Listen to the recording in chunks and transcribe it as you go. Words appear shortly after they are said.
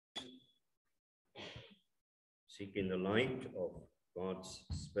seeking the light of God's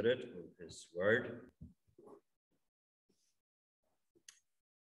Spirit and His Word.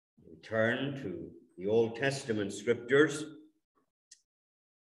 We turn to the Old Testament scriptures,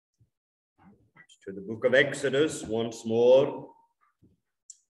 to the book of Exodus once more,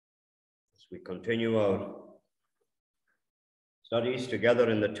 as we continue our studies together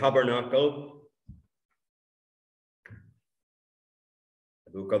in the Tabernacle.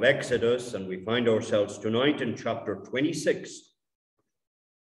 The book of Exodus, and we find ourselves tonight in chapter 26.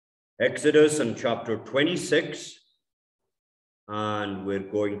 Exodus and chapter 26, and we're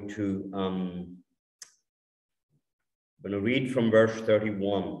going to read from verse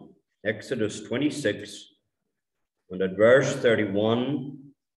 31. Exodus 26, and at verse 31,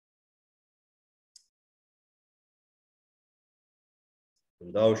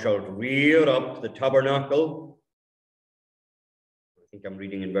 and thou shalt rear up the tabernacle. I think I'm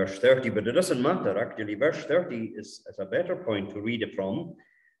reading in verse 30, but it doesn't matter, actually. Verse 30 is a better point to read it from.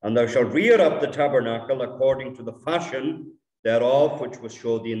 And thou shalt rear up the tabernacle according to the fashion thereof, which was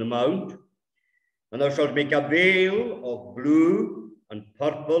showed thee in the mount. And thou shalt make a veil of blue and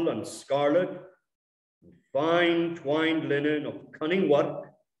purple and scarlet, and fine twined linen of cunning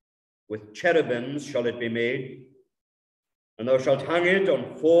work, with cherubims shall it be made. And thou shalt hang it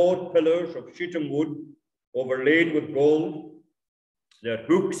on 4 pillars of shittim wood, overlaid with gold. Their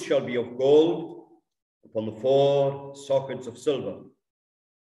hooks shall be of gold, upon the 4 sockets of silver.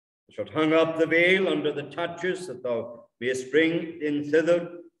 Thou shalt hang up the veil under the taches, that thou mayest bring in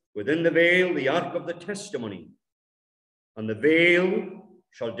thither, within the veil, the ark of the testimony. And the veil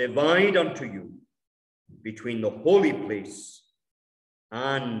shall divide unto you between the holy place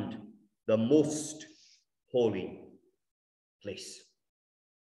and the most holy place.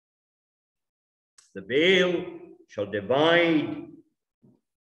 The veil shall divide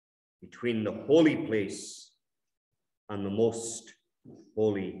between the holy place and the most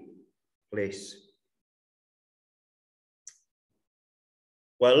holy place.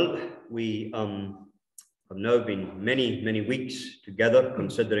 Well, we have now been many weeks together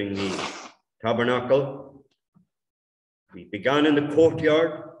considering the tabernacle. We began in the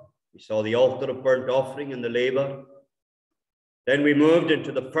courtyard. We saw the altar of burnt offering and the laver. Then we moved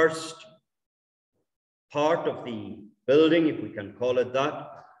into the first part of the building, if we can call it that,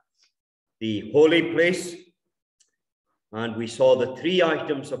 the holy place. And we saw the 3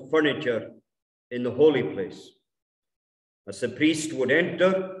 items of furniture in the holy place. As the priest would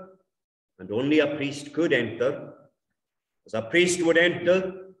enter, and only a priest could enter, as a priest would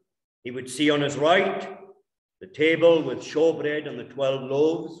enter, he would see on his right the table with showbread and the 12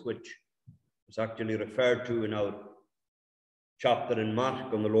 loaves, which was actually referred to in our chapter in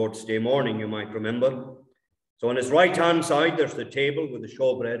Mark on the Lord's Day morning, you might remember. So on his right-hand side, there's the table with the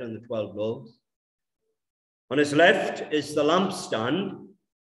showbread and the 12 loaves. On his left is the lampstand,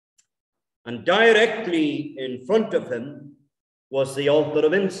 and directly in front of him was the altar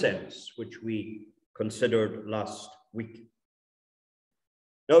of incense, which we considered last week.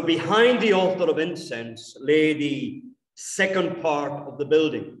 Now, behind the altar of incense lay the second part of the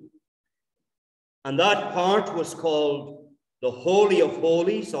building, and that part was called the Holy of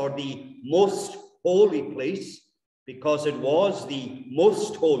Holies, or the Most Holy Place, because it was the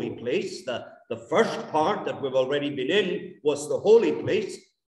most holy place. The first part that we've already been in was the holy place,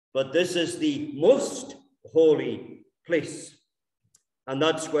 but this is the most holy place. And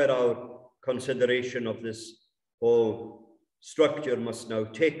that's where our consideration of this whole structure must now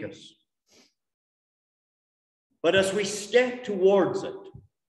take us. But as we step towards it,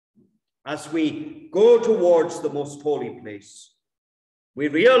 as we go towards the most holy place, we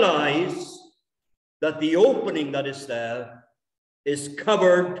realize that the opening that is there is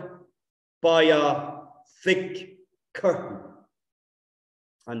covered by a thick curtain.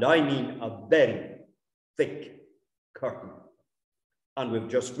 And I mean a very thick curtain. And we've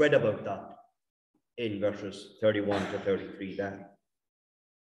just read about that in verses 31 to 33 there.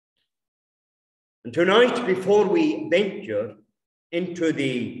 And tonight, before we venture into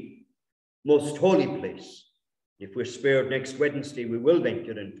the most holy place, if we're spared next Wednesday, we will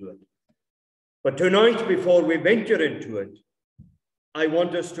venture into it. But tonight, before we venture into it, I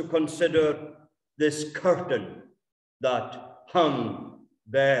want us to consider this curtain that hung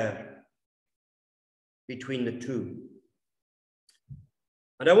there between the two.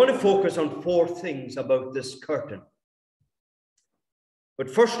 And I want to focus on 4 things about this curtain. But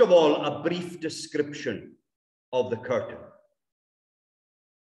first of all, a brief description of the curtain.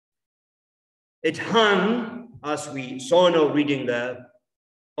 It hung, as we saw in our reading there,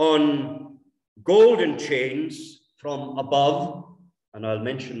 on golden chains from above, and I'll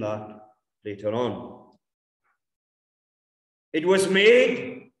mention that later on. It was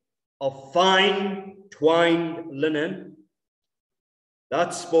made of fine twined linen.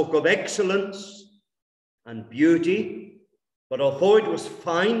 That spoke of excellence and beauty. But although it was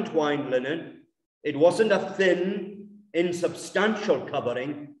fine twined linen, it wasn't a thin, insubstantial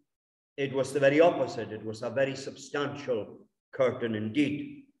covering. It was the very opposite. It was a very substantial curtain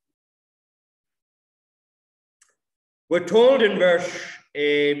indeed. We're told in verse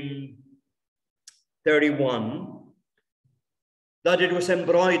 31 that it was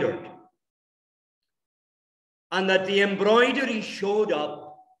embroidered, and that the embroidery showed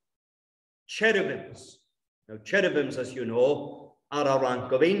up cherubims. Now, cherubims, as you know, are a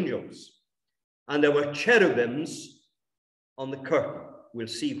rank of angels, and there were cherubims on the curtain. We'll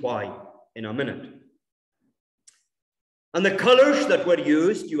see why in a minute. And the colors that were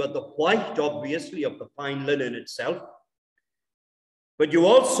used, you had the white, obviously, of the fine linen itself, but you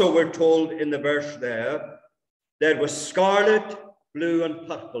also were told in the verse there was scarlet, blue, and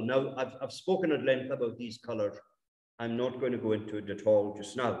purple. Now, I've spoken at length about these colors. I'm not going to go into it at all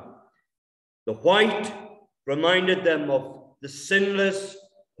just now. The white reminded them of the sinless,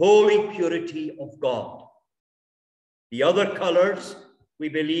 holy purity of God. The other colors, we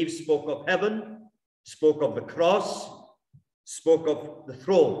believe, spoke of heaven, spoke of the cross, spoke of the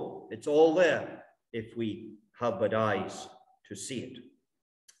throne. It's all there if we have but eyes to see it.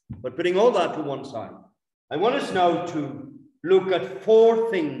 But putting all that to one side, I want us now to look at four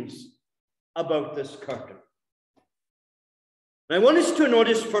things about this curtain. I want us to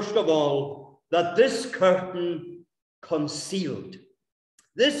notice, first of all, that this curtain concealed.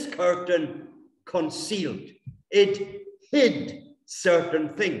 This curtain concealed. It hid certain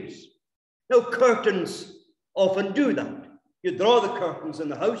things. Now, curtains often do that. You draw the curtains in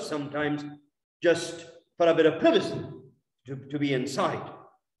the house sometimes just for a bit of privacy, to be inside.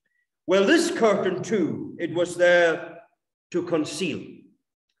 Well, this curtain too, it was there to conceal.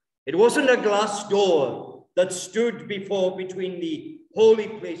 It wasn't a glass door that stood between the holy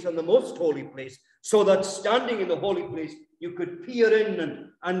place and the most holy place, so that standing in the holy place, you could peer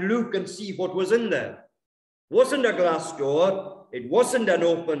in and look and see what was in there. It wasn't a glass door. It wasn't an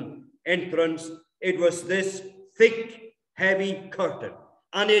open entrance. It was this thick, heavy curtain,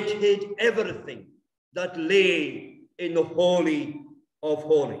 and it hid everything that lay in the Holy of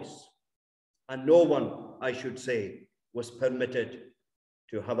Holies. And no one, I should say, was permitted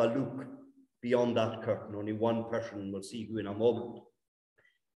to have a look beyond that curtain. Only one person, we'll see who in a moment,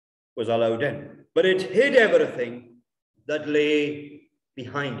 was allowed in. But it hid everything that lay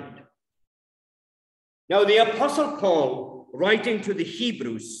behind it. Now, the Apostle Paul, writing to the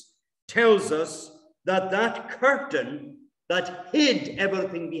Hebrews, tells us that that curtain that hid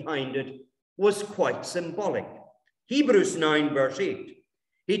everything behind it was quite symbolic. Hebrews 9, verse 8.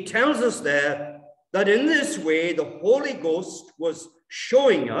 He tells us there that in this way the Holy Ghost was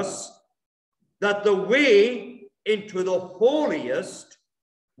showing us that the way into the holiest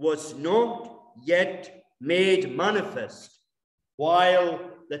was not yet made manifest while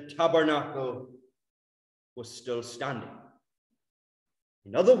the tabernacle was still standing.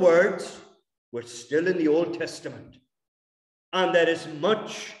 In other words, we're still in the Old Testament, and there is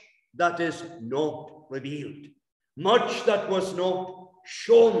much that is not revealed, much that was not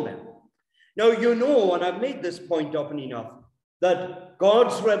shown them. Now, you know, and I've made this point often enough, that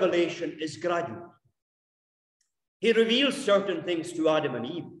God's revelation is gradual. He reveals certain things to Adam and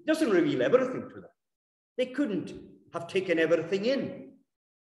Eve. He doesn't reveal everything to them. They couldn't have taken everything in.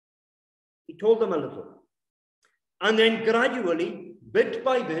 He told them a little. And then gradually, bit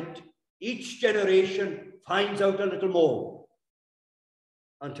by bit, each generation finds out a little more,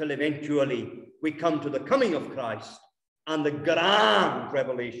 until eventually we come to the coming of Christ and the grand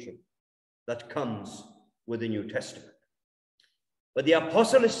revelation that comes with the New Testament. But the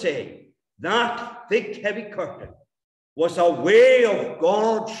apostle is saying that thick, heavy curtain was a way of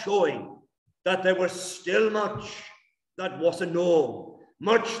God showing that there was still much that wasn't known,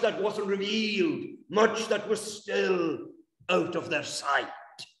 much that wasn't revealed, much that was still out of their sight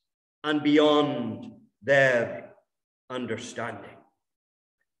and beyond their understanding.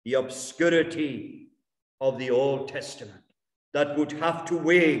 The obscurity of the Old Testament that would have to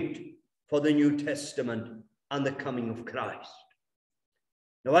wait for the New Testament and the coming of Christ.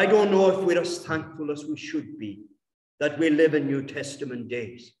 Now, I don't know if we're as thankful as we should be that we live in New Testament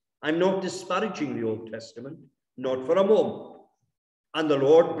days. I'm not disparaging the Old Testament, not for a moment. And the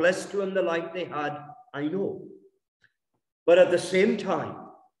Lord blessed them the life they had, I know. But at the same time,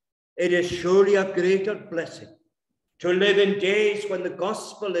 it is surely a greater blessing to live in days when the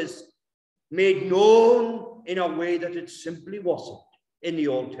gospel is made known in a way that it simply wasn't in the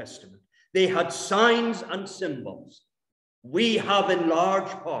Old Testament. They had signs and symbols. We have in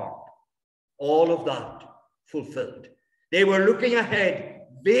large part all of that fulfilled. They were looking ahead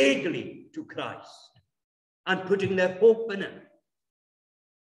vaguely to Christ and putting their hope in him.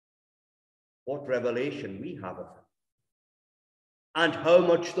 What revelation we have of him. And how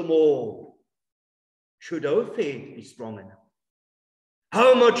much the more should our faith be strong enough?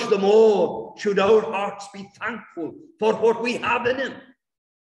 How much the more should our hearts be thankful for what we have in him?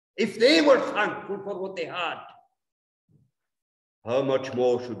 If they were thankful for what they had, how much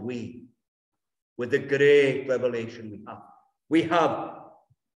more should we, with the great revelation we have? We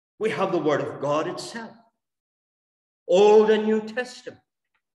have the word of God itself, Old and New Testament.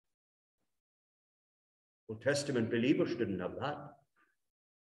 Old Testament believers didn't have that.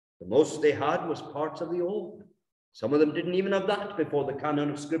 The most they had was parts of the Old. Some of them didn't even have that before the canon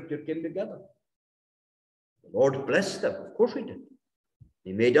of Scripture came together. The Lord blessed them. Of course he did.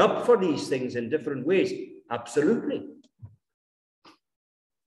 He made up for these things in different ways. Absolutely.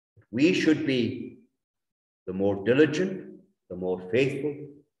 We should be the more diligent, the more faithful,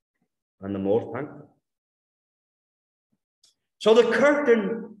 and the more thankful. So the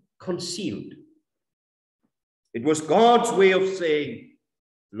curtain concealed. It was God's way of saying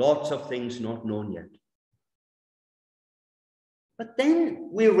lots of things not known yet. But then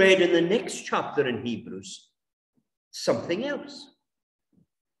we read in the next chapter in Hebrews something else.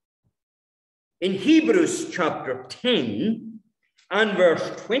 In Hebrews chapter 10 and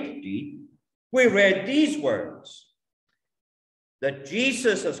verse 20, we read these words, that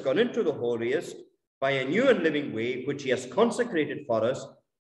Jesus has gone into the holiest by a new and living way, which he has consecrated for us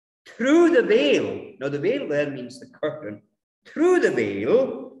through the veil. Now, the veil there means the curtain. Through the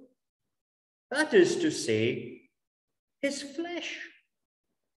veil, that is to say, his flesh.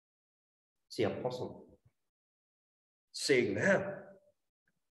 It's the apostle saying there.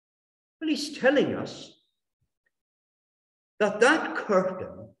 Well, he's telling us that that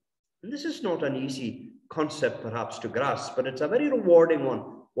curtain, and this is not an easy concept perhaps to grasp, but it's a very rewarding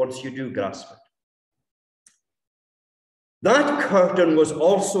one once you do grasp it. That curtain was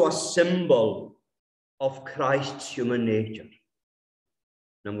also a symbol of Christ's human nature. And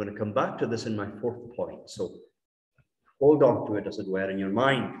I'm going to come back to this in my fourth point, so hold on to it, as it were, in your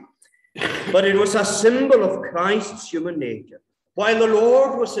mind. But it was a symbol of Christ's human nature. While the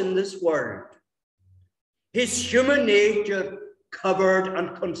Lord was in this world, his human nature covered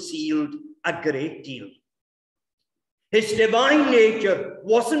and concealed a great deal. His divine nature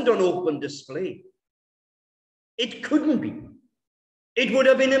wasn't on open display. It couldn't be. It would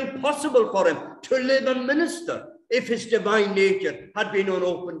have been impossible for him to live and minister if his divine nature had been on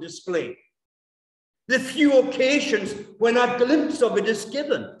open display. The few occasions when a glimpse of it is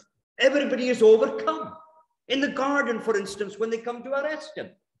given, everybody is overcome. In the garden, for instance, when they come to arrest him.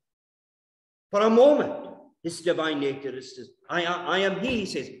 For a moment, his divine nature is, I am he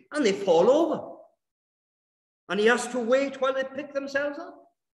says, and they fall over. And he has to wait while they pick themselves up.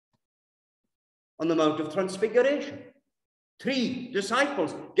 On the Mount of Transfiguration, 3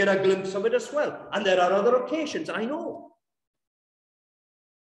 disciples get a glimpse of it as well. And there are other occasions, I know.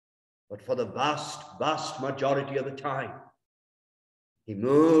 But for the vast, vast majority of the time, he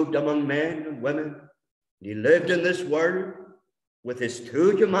moved among men and women. He lived in this world with his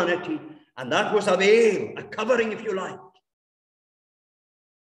true humanity, and that was a veil, a covering, if you like,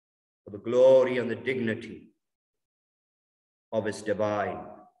 for the glory and the dignity of his divine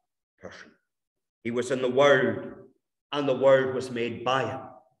person. He was in the world, and the world was made by him,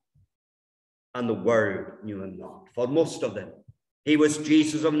 and the world knew him not. For most of them, he was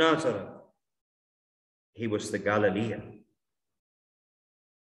Jesus of Nazareth. He was the Galilean.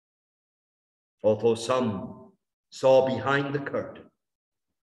 Although some saw behind the curtain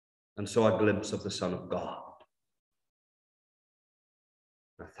and saw a glimpse of the Son of God.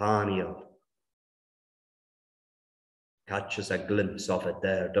 Nathaniel catches a glimpse of it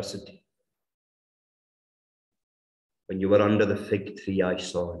there, doesn't he? When you were under the fig tree, I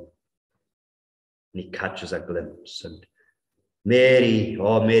saw him. And he catches a glimpse. And Mary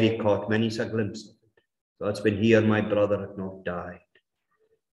caught many a glimpse of it. God's been here, my brother had not died.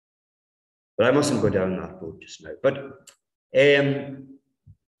 But I mustn't go down that road just now. But the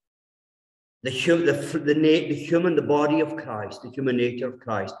body of Christ, the human nature of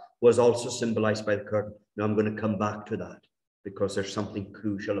Christ, was also symbolized by the curtain. Now I'm going to come back to that because there's something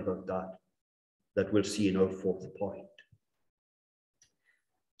crucial about that we'll see in our fourth point.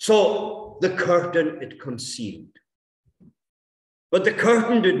 So the curtain, it concealed. But the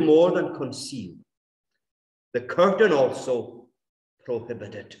curtain did more than conceal. The curtain also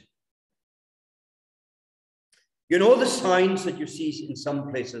prohibited. You know the signs that you see in some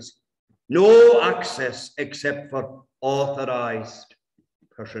places No access except for authorized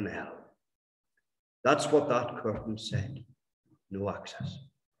personnel. That's what that curtain said. No access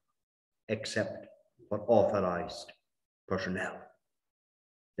except for authorized personnel.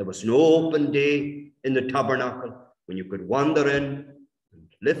 There was no open day in the tabernacle when you could wander in and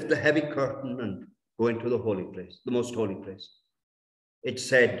lift the heavy curtain and go into the holy place, the most holy place. It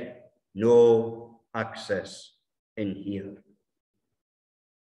said, no access in here.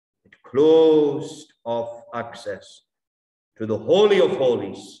 It closed off access to the Holy of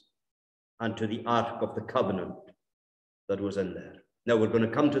Holies and to the Ark of the Covenant that was in there. Now we're going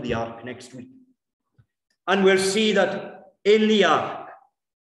to come to the Ark next week. And we'll see that in the Ark,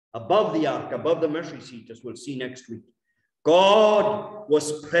 above the mercy seat, as we'll see next week, God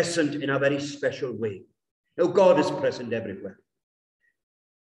was present in a very special way. Now, God is present everywhere.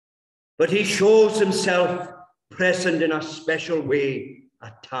 But he shows himself present in a special way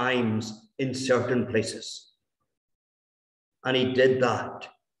at times in certain places. And he did that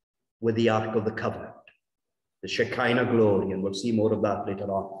with the Ark of the Covenant, the Shekinah glory, and we'll see more of that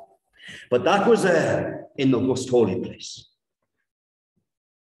later on. But that was there in the most holy place.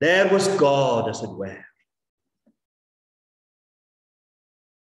 There was God, as it were.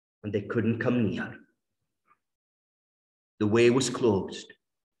 And they couldn't come near. The way was closed.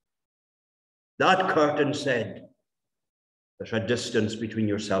 That curtain said, there's a distance between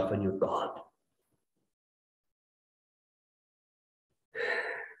yourself and your God.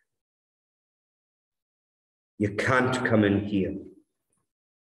 You can't come in here.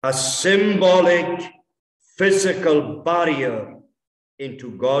 A symbolic, physical barrier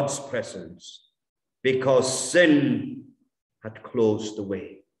into God's presence because sin had closed the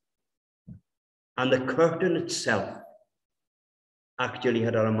way. And the curtain itself actually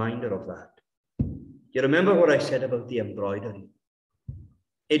had a reminder of that. You remember what I said about the embroidery?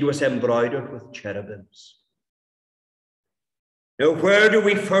 It was embroidered with cherubims. Now, where do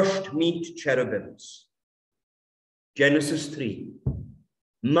we first meet cherubims? Genesis 3.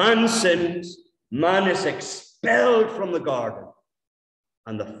 Man sins, man is expelled from the garden.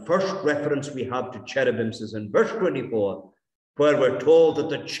 And the first reference we have to cherubims is in verse 24, where we're told that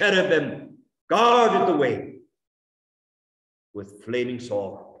the cherubim guarded the way with flaming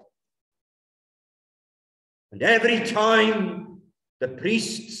sword. And every time the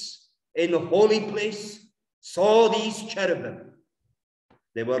priests in the holy place saw these cherubim,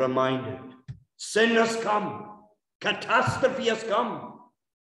 they were reminded, sin has come, catastrophe has come,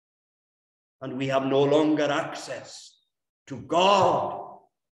 and we have no longer access to God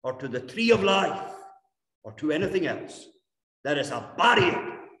or to the tree of life or to anything else. There is a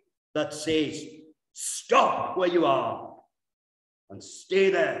barrier that says, stop where you are and stay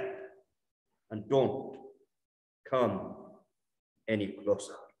there and don't come any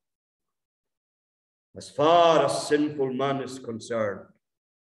closer. As far as sinful man is concerned,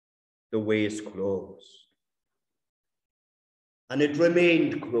 the way is closed. And it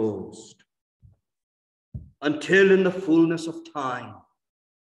remained closed until in the fullness of time,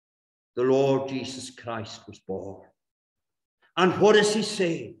 the Lord Jesus Christ was born. And what does he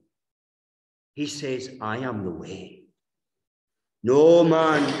say? He says, I am the way. No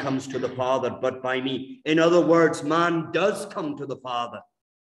man comes to the Father but by me. In other words, man does come to the Father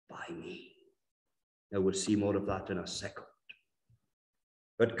by me. Now we'll see more of that in a second.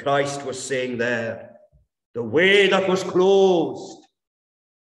 But Christ was saying there, the way that was closed,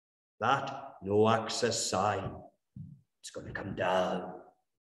 that no access sign, it's going to come down.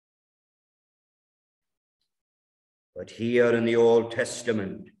 But here in the Old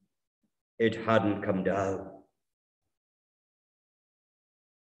Testament, it hadn't come down.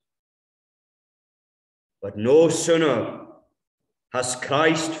 But no sooner has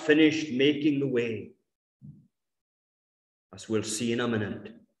Christ finished making the way, as we'll see in a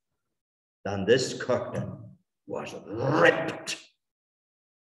minute, than this curtain was ripped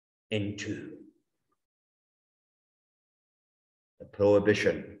in two. The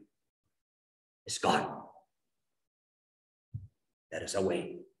prohibition is gone. There is a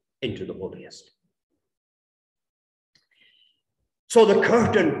way into the holiest. So the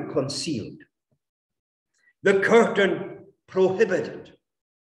curtain concealed. The curtain prohibited.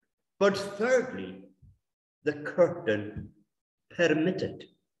 But thirdly, the curtain permitted.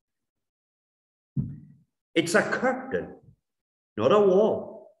 It's a curtain, not a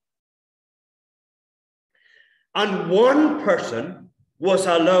wall. And one person was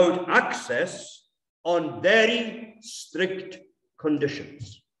allowed access on very strict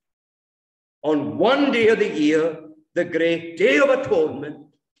conditions. On one day of the year, the great Day of Atonement,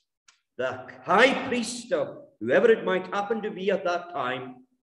 the high priest of whoever it might happen to be at that time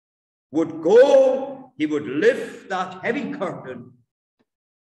would go, he would lift that heavy curtain,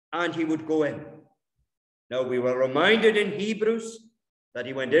 and he would go in. Now, we were reminded in Hebrews that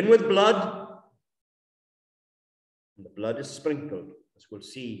he went in with blood, and the blood is sprinkled, as we'll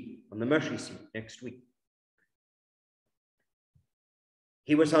see on the mercy seat next week.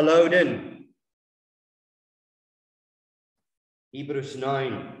 He was allowed in. Hebrews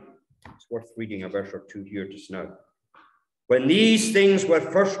 9, it's worth reading a verse or two here just now. When these things were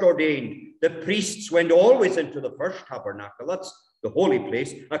first ordained, the priests went always into the first tabernacle, that's the holy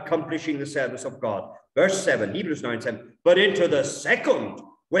place, accomplishing the service of God. Verse 7, Hebrews 9:7. But into the second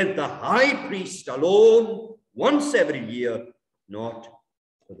went the high priest alone, once every year, not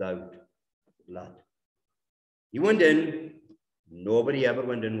without blood. He went in, nobody ever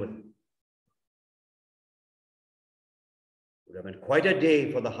went in with him. It would have been quite a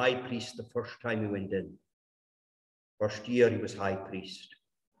day for the high priest the first time he went in. First year he was high priest.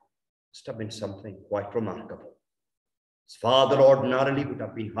 Must have been something quite remarkable. His father ordinarily would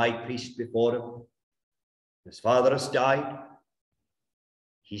have been high priest before him. His father has died.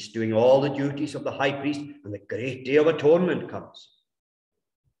 He's doing all the duties of the high priest, and the great day of atonement comes.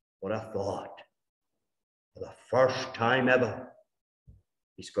 What a thought. For the first time ever,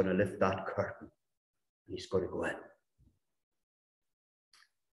 he's going to lift that curtain, and he's going to go in.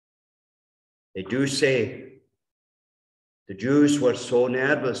 They do say the Jews were so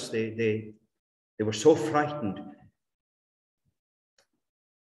nervous, they were so frightened.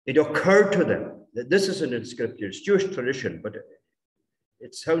 It occurred to them, that this isn't in scripture, it's Jewish tradition, but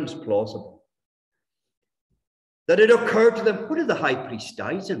it sounds plausible, that it occurred to them, what if the high priest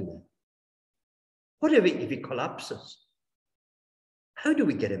dies in there? What if he collapses? How do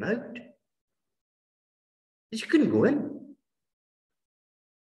we get him out? He couldn't go in.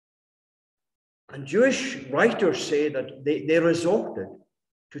 And Jewish writers say that they resorted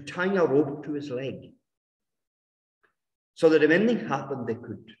to tying a rope to his leg, so that if anything happened, they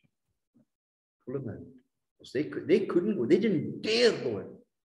could pull him out. Because they couldn't go. They didn't dare go in.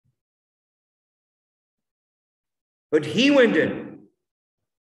 But he went in.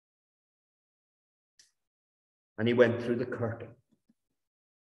 And he went through the curtain.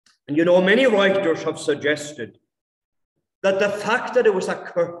 And you know, many writers have suggested that the fact that it was a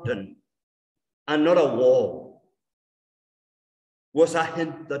curtain and not a wall was a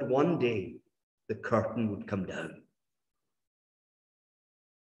hint that one day the curtain would come down.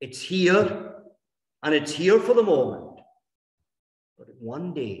 It's here, and it's here for the moment. But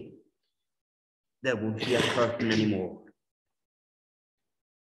one day, there won't be a curtain anymore.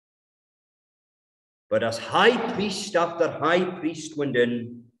 But as high priest after high priest went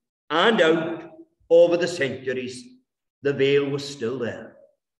in and out over the centuries, the veil was still there.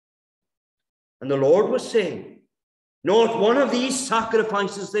 And the Lord was saying, not one of these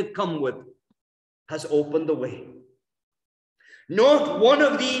sacrifices they've come with has opened the way. Not one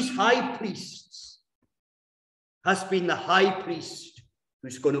of these high priests has been the high priest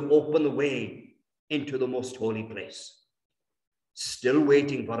who's going to open the way into the most holy place. Still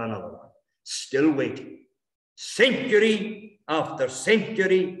waiting for another one. Still waiting. Century after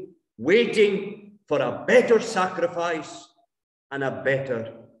century, waiting for a better sacrifice and a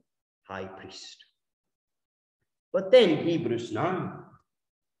better high priest. But then Hebrews 9,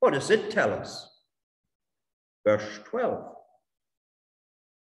 what does it tell us? Verse 12.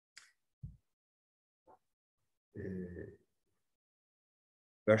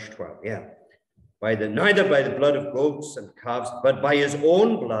 Verse 12, yeah. Neither by the blood of goats and calves, but by his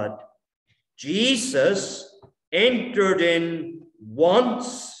own blood, Jesus entered in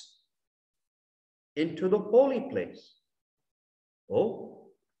once into the holy place. Oh,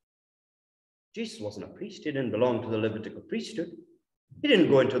 Jesus wasn't a priest. He didn't belong to the Levitical priesthood. He didn't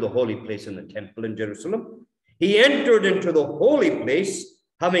go into the holy place in the temple in Jerusalem. He entered into the holy place,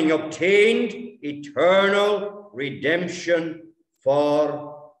 having obtained eternal redemption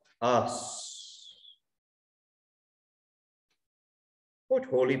for us. What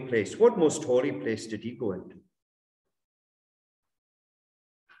holy place, what most holy place did he go into?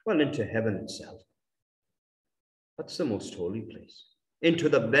 Well, into heaven itself. That's the most holy place. Into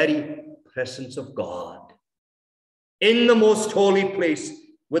the very presence of God. In the most holy place,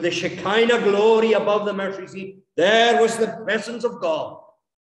 with the Shekinah glory above the mercy seat, there was the presence of God.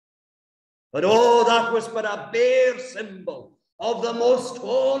 But oh, that was but a bare symbol of the most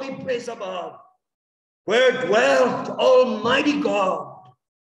holy place above, where dwelt Almighty God.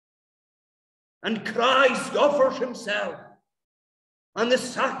 And Christ offers himself, and the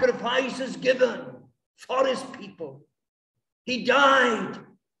sacrifice is given for his people. He died.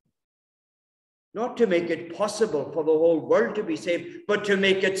 Not to make it possible for the whole world to be saved, but to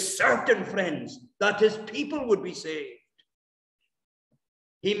make it certain, friends, that his people would be saved.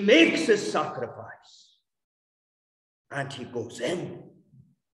 He makes his sacrifice and he goes in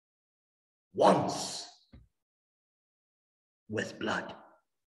once with blood.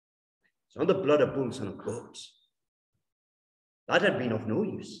 It's not the blood of bulls and of goats. That had been of no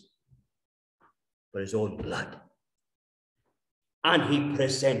use, but his own blood. And he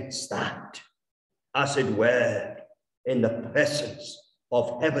presents that, as it were, in the presence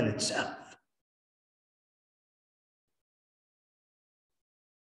of heaven itself.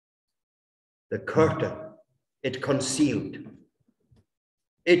 The curtain, it concealed,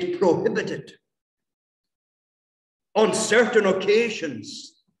 it prohibited. On certain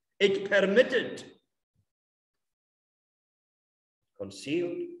occasions, it permitted.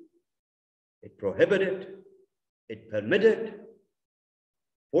 Concealed, it prohibited, it permitted.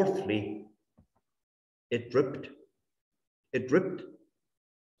 Fourthly, it dripped. It dripped.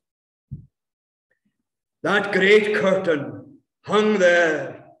 That great curtain hung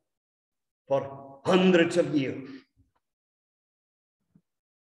there for hundreds of years.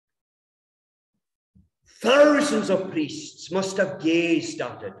 Thousands of priests must have gazed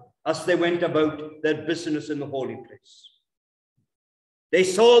at it as they went about their business in the holy place. They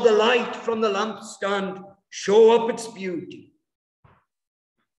saw the light from the lampstand show up its beauty.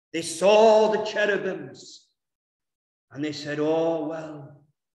 They saw the cherubims and they said, oh, well,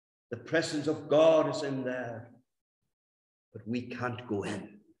 the presence of God is in there, but we can't go in.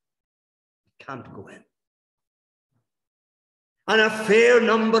 We can't go in. And a fair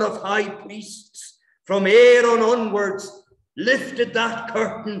number of high priests from Aaron onwards lifted that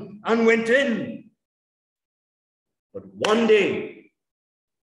curtain and went in. But one day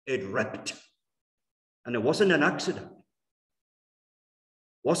it ripped, and it wasn't an accident.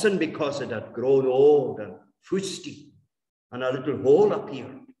 Wasn't because it had grown old and fusty and a little hole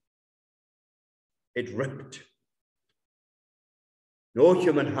appeared. It ripped. No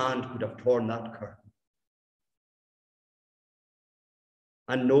human hand could have torn that curtain.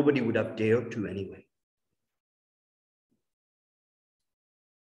 And nobody would have dared to anyway.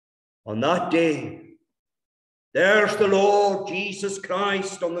 On that day, there's the Lord Jesus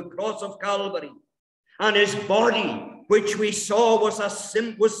Christ on the cross of Calvary, and his body, which we saw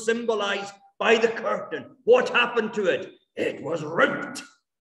was symbolized by the curtain. What happened to it? It was ripped.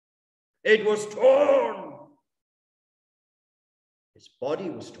 It was torn. His body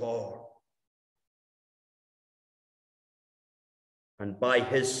was torn. And by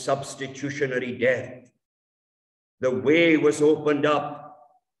his substitutionary death, the way was opened up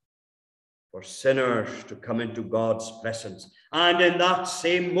for sinners to come into God's presence. And in that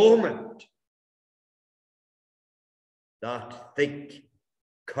same moment, that thick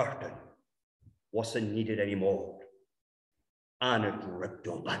curtain wasn't needed anymore, and it ripped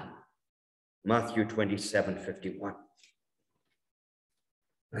open. Matthew 27:51.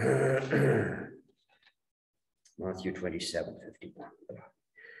 Matthew 27:51.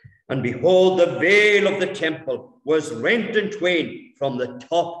 And behold, the veil of the temple was rent in twain from the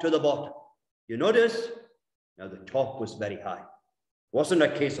top to the bottom. You notice? Now the top was very high. It wasn't a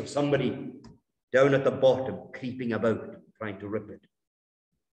case of somebody down at the bottom creeping about trying to rip it.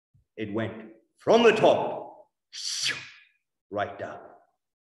 It went from the top right down.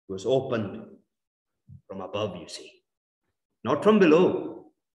 It was opened from above, you see. Not from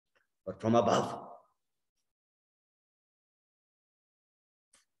below, but from above.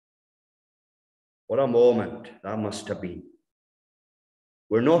 What a moment that must have been.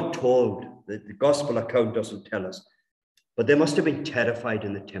 We're not told, that the gospel account doesn't tell us, but they must have been terrified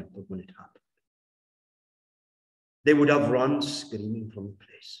in the temple when it happened. They would have run screaming from the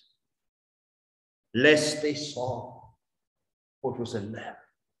place, lest they saw what was in there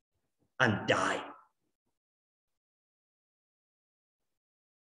and died.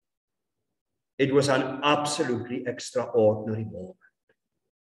 It was an absolutely extraordinary moment.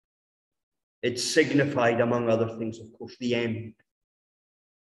 It signified, among other things, of course, the end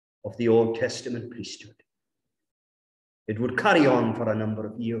of the Old Testament priesthood. It would carry on for a number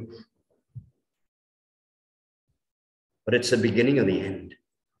of years, but it's the beginning of the end.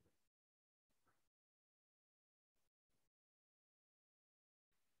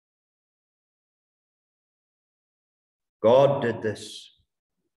 God did this.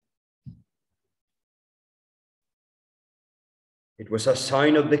 It was a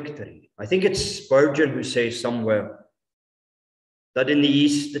sign of victory. I think it's Spurgeon who says somewhere that in the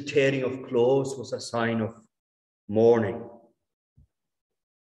East, the tearing of clothes was a sign of mourning.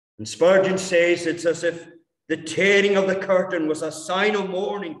 And Spurgeon says it's as if The tearing of the curtain was a sign of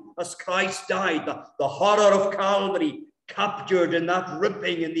mourning as Christ died. The horror of Calvary captured in that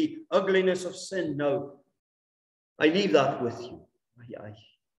ripping and the ugliness of sin. Now, I leave that with you. I'm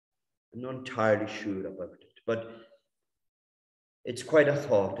not entirely sure about it, but it's quite a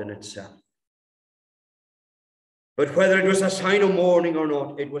thought in itself. But whether it was a sign of mourning or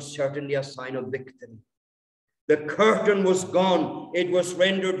not, it was certainly a sign of victory. The curtain was gone. It was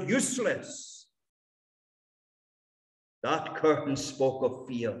rendered useless. That curtain spoke of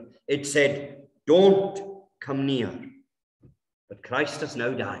fear. It said, don't come near. But Christ has now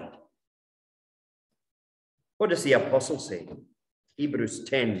died. What does the apostle say? Hebrews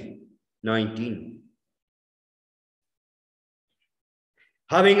 10:19.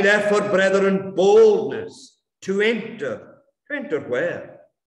 Having therefore, brethren, boldness to enter. To enter where?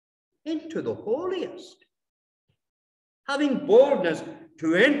 Into the holiest. Having boldness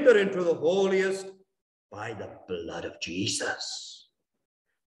to enter into the holiest by the blood of Jesus.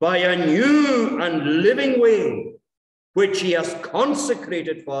 By a new and living way, which he has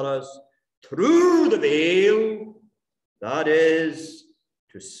consecrated for us through the veil, that is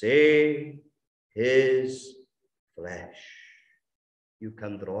to say, his flesh. You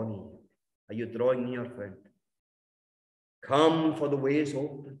can draw near. Are you drawing near, friend? Come, for the way is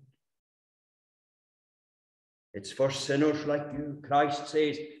open. It's for sinners like you. Christ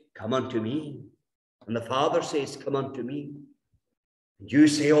says, come unto me. And the Father says, come unto me. And you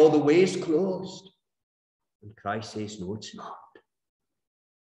say, all the way is closed. And Christ says, no, it's not.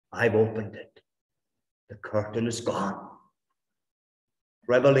 I've opened it. The curtain is gone.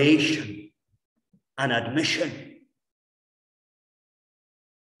 Revelation and admission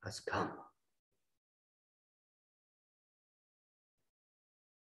has come.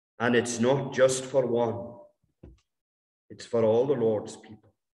 And it's not just for one. It's for all the Lord's people.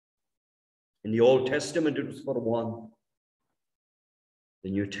 In the Old Testament, it was for one. The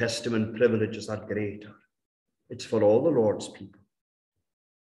New Testament privileges are greater. It's for all the Lord's people.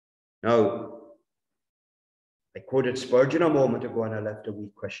 Now, I quoted Spurgeon a moment ago and I left a wee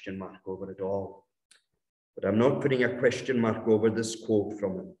question mark over it all. But I'm not putting a question mark over this quote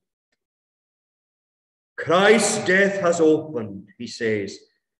from him. Christ's death has opened, he says,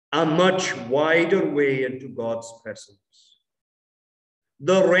 a much wider way into God's presence.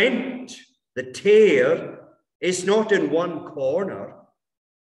 The rent, the tear, is not in one corner,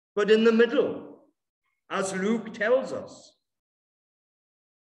 but in the middle, as Luke tells us.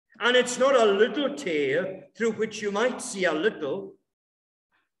 And it's not a little tear through which you might see a little.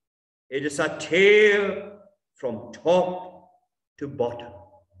 It is a tear from top to bottom.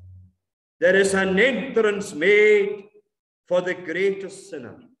 There is an entrance made for the greatest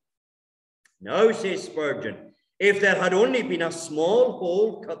sinner. Now, says Spurgeon, if there had only been a small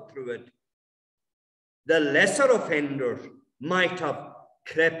hole cut through it, the lesser offenders might have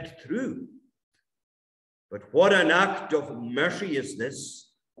crept through. But what an act of mercy is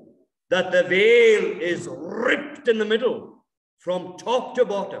this, that the veil is ripped in the middle from top to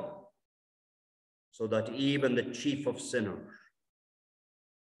bottom, so that even the chief of sinners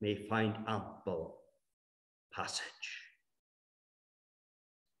may find ample passage.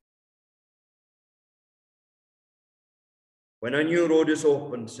 When a new road is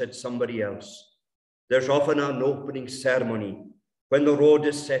opened, said somebody else, there's often an opening ceremony when the road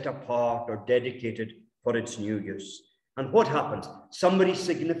is set apart or dedicated for its new use. And what happens? Somebody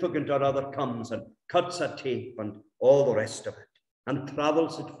significant or other comes and cuts a tape and all the rest of it and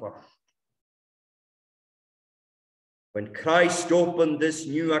travels it first. When Christ opened this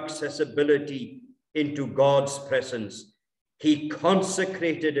new accessibility into God's presence, he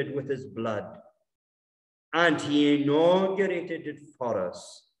consecrated it with his blood, and he inaugurated it for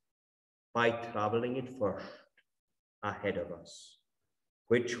us by traveling it first ahead of us,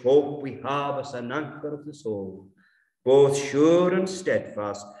 which hope we have as an anchor of the soul, both sure and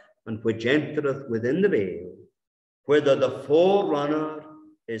steadfast, and which entereth within the veil, whither the forerunner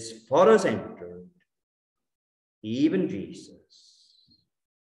is for us entered, even Jesus,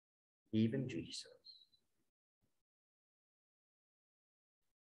 even Jesus.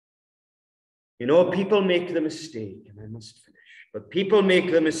 You know, people make the mistake, and I must finish, but people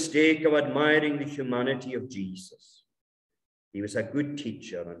make the mistake of admiring the humanity of Jesus. He was a good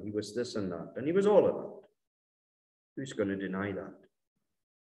teacher, and he was this and that, and he was all of that. Who's going to deny that?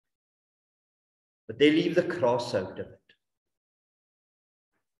 But they leave the cross out of it.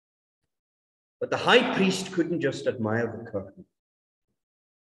 But the high priest couldn't just admire the curtain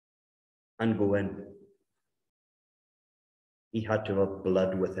and go in. He had to have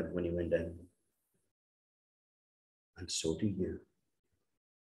blood with him when he went in. And so do you.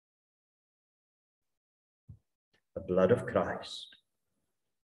 the blood of Christ.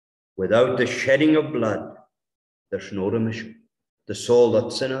 Without the shedding of blood, there's no remission. The soul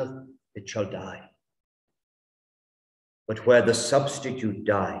that sinneth, it shall die. But where the substitute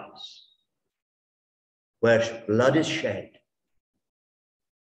dies, where blood is shed,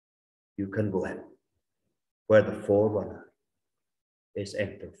 you can go in, where the forerunner is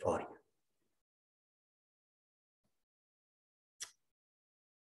entered for you.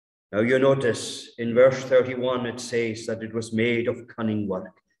 Now you notice in verse 31, it says that it was made of cunning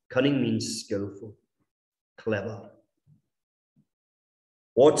work. Cunning means skillful, clever.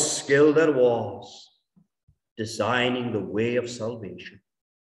 What skill there was designing the way of salvation,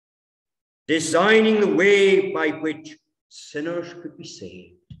 designing the way by which sinners could be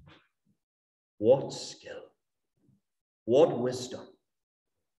saved. What skill, what wisdom.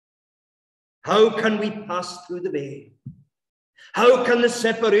 How can we pass through the veil? How can the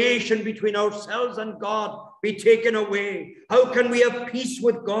separation between ourselves and God be taken away? How can we have peace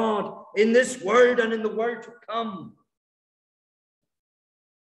with God in this world and in the world to come?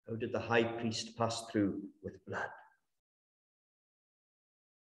 How did the high priest pass through? With blood.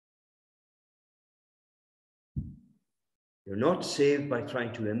 You're not saved by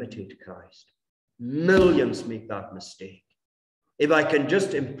trying to imitate Christ. Millions make that mistake. If I can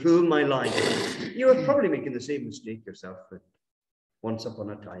just improve my life, you are probably making the same mistake yourself, friend. Once upon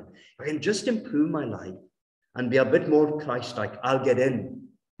a time, if I can just improve my life and be a bit more Christ-like, I'll get in.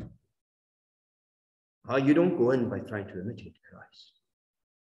 You don't go in by trying to imitate Christ.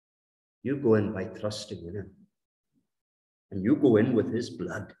 You go in by trusting in him. And you go in with his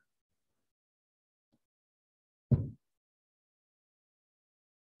blood.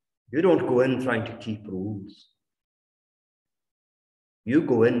 You don't go in trying to keep rules. You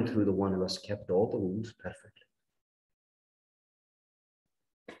go in through the one who has kept all the rules perfectly.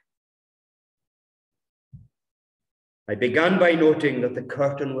 I began by noting that the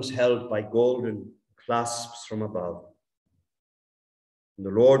curtain was held by golden clasps from above. And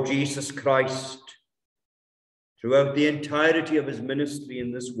the Lord Jesus Christ, throughout the entirety of his ministry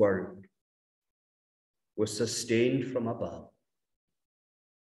in this world, was sustained from above.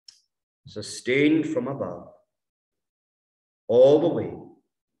 Sustained from above, all the way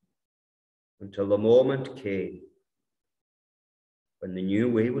until the moment came when the new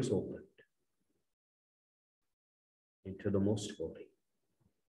way was opened into the most holy.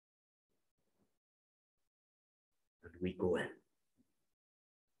 And we go in.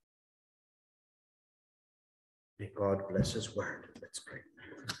 May God bless his word. Let's pray.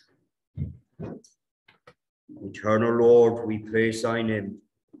 Eternal Lord, we praise thy name.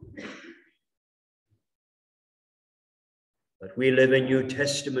 That we live in New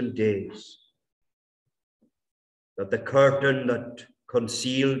Testament days. That the curtain that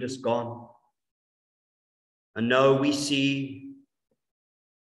concealed is gone. And now we see,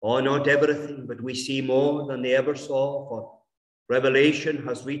 not everything, but we see more than they ever saw, for revelation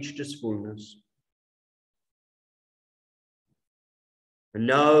has reached its fullness. And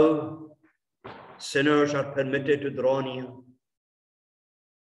now sinners are permitted to draw near.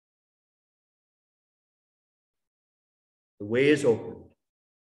 The way is opened.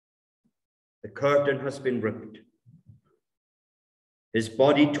 The curtain has been ripped. His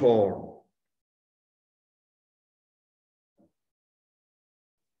body torn.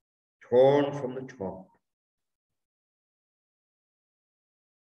 Torn from the top.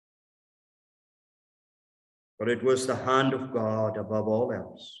 But it was the hand of God above all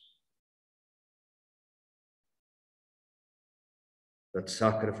else that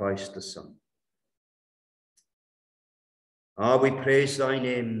sacrificed the Son. We praise thy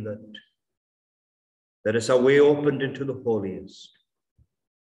name that there is a way opened into the holiest,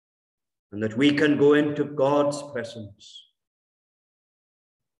 and that we can go into God's presence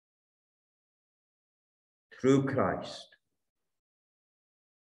through Christ.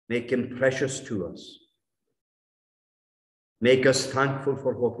 Make him precious to us. Make us thankful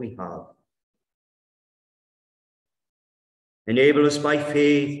for what we have. Enable us by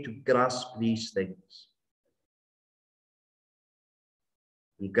faith to grasp these things.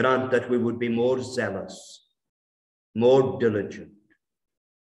 And grant that we would be more zealous, more diligent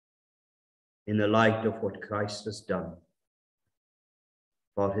in the light of what Christ has done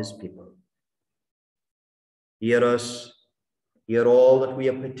for his people. Hear us, hear all that we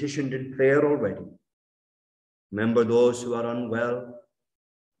have petitioned in prayer already. Remember those who are unwell.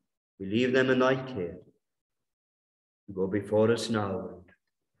 We leave them in thy care. Go before us now and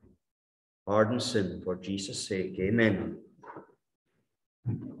pardon sin for Jesus' sake. Amen.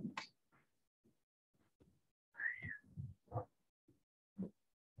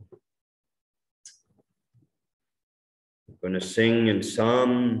 Going to sing in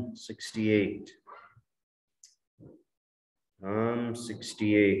Psalm 68. Psalm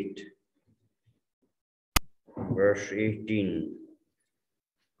 68, verse 18.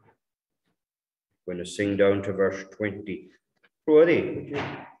 Going to sing down to verse 20. Who are they? Would you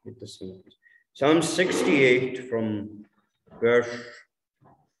get the sing? Psalm 68 from verse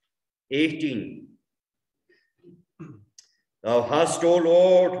 18. Thou hast, O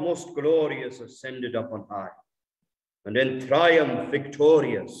Lord, most glorious, ascended up on high, and in triumph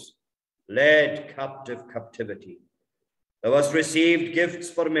victorious, led captive captivity. Thou hast received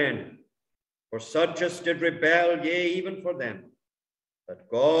gifts for men, for such as did rebel, yea, even for them, that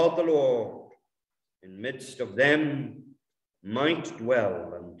God the Lord in midst of them might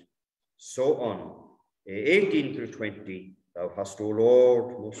dwell, and so on. 18 through 20, thou hast, O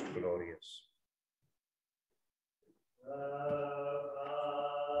Lord, most glorious.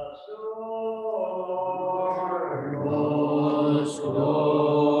 Most glorious, ascended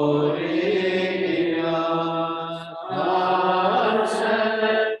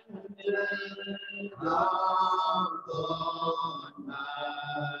up on high, and in triumph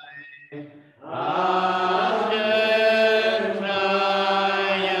victorious, led captive captivity. Thou hast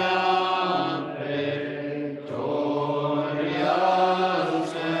received gifts foreign,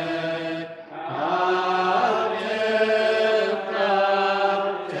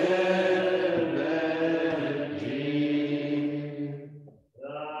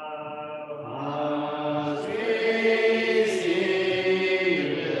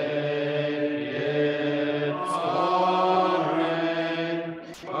 such as did rebel, yea,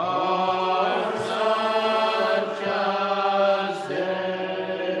 for them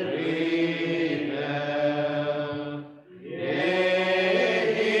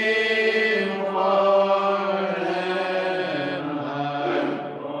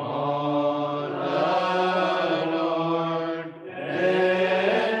hath God the Lord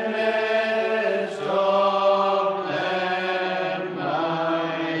in midst of them might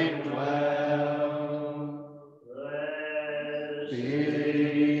dwell. Blessed be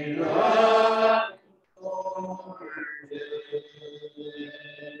the Lord,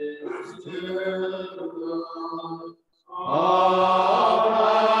 is to all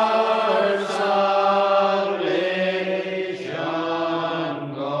our salvation,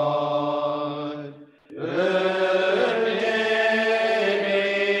 God. Good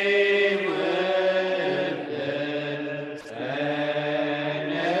name with its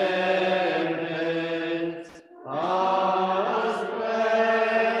benefits, us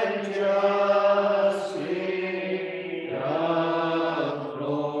plenteously doth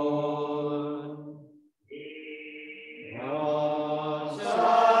load. From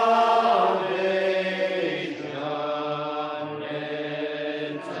salvation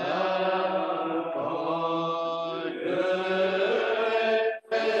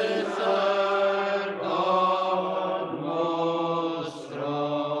itself, God is our God most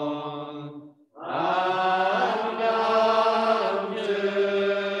strong, and unto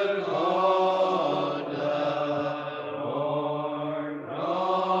God the Lord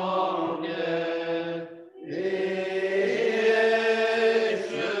knoweth the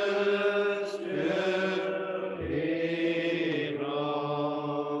issues to be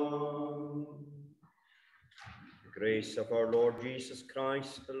wrong. The grace of our Lord Jesus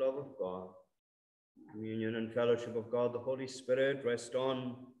Christ, the love of God, communion and fellowship of God, the Holy Spirit, rest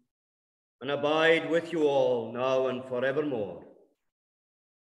on and abide with you all now and forevermore.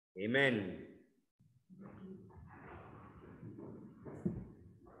 Amen.